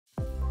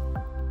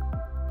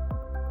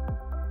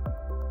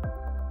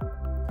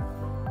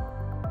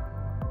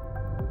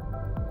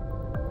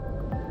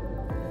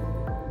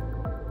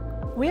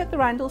We at the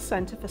Randall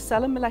Centre for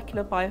Cell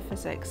Molecular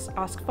Biophysics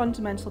ask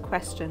fundamental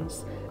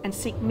questions and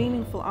seek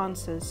meaningful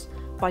answers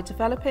by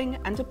developing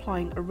and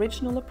applying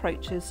original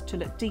approaches to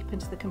look deep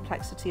into the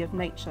complexity of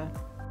nature.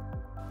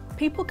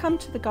 People come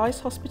to the Guy's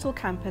Hospital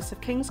campus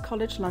of King's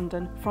College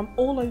London from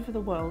all over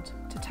the world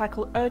to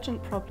tackle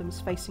urgent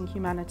problems facing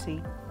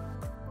humanity.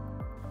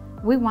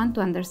 We want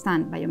to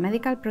understand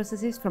biomedical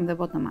processes from the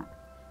bottom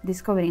up,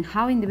 discovering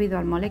how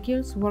individual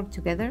molecules work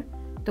together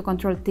to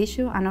control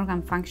tissue and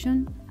organ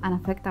function and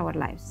affect our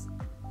lives.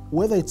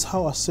 Whether it's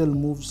how a cell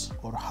moves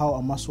or how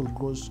a muscle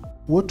grows,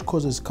 what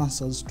causes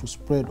cancers to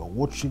spread or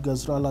what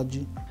triggers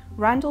allergy,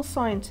 Randall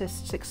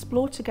scientists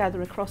explore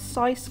together across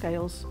size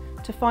scales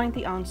to find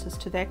the answers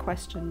to their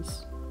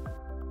questions.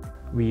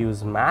 We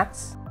use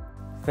maths,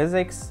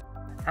 physics,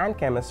 and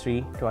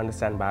chemistry to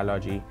understand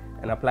biology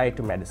and apply it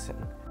to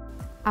medicine.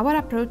 Our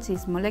approach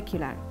is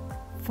molecular,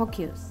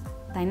 focused,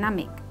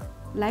 dynamic,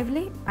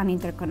 lively, and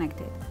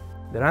interconnected.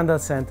 The Randall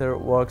Centre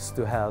works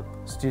to help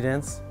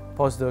students,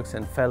 postdocs,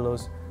 and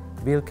fellows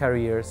build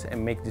careers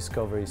and make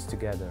discoveries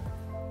together.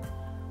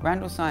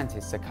 Randall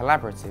scientists are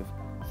collaborative,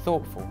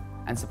 thoughtful,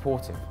 and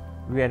supportive.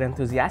 We are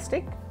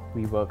enthusiastic,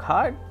 we work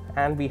hard,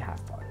 and we have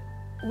fun.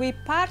 We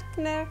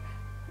partner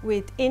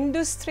with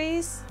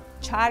industries,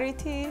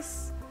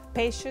 charities,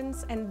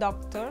 patients and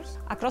doctors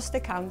across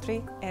the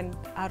country and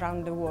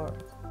around the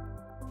world.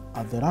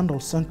 At the Randall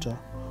Centre,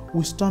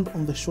 we stand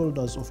on the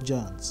shoulders of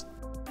giants,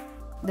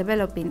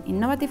 developing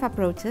innovative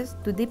approaches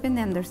to deepen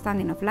the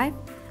understanding of life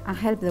and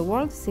help the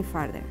world see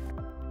further.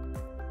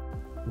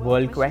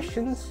 World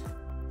questions,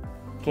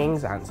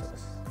 King's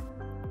answers.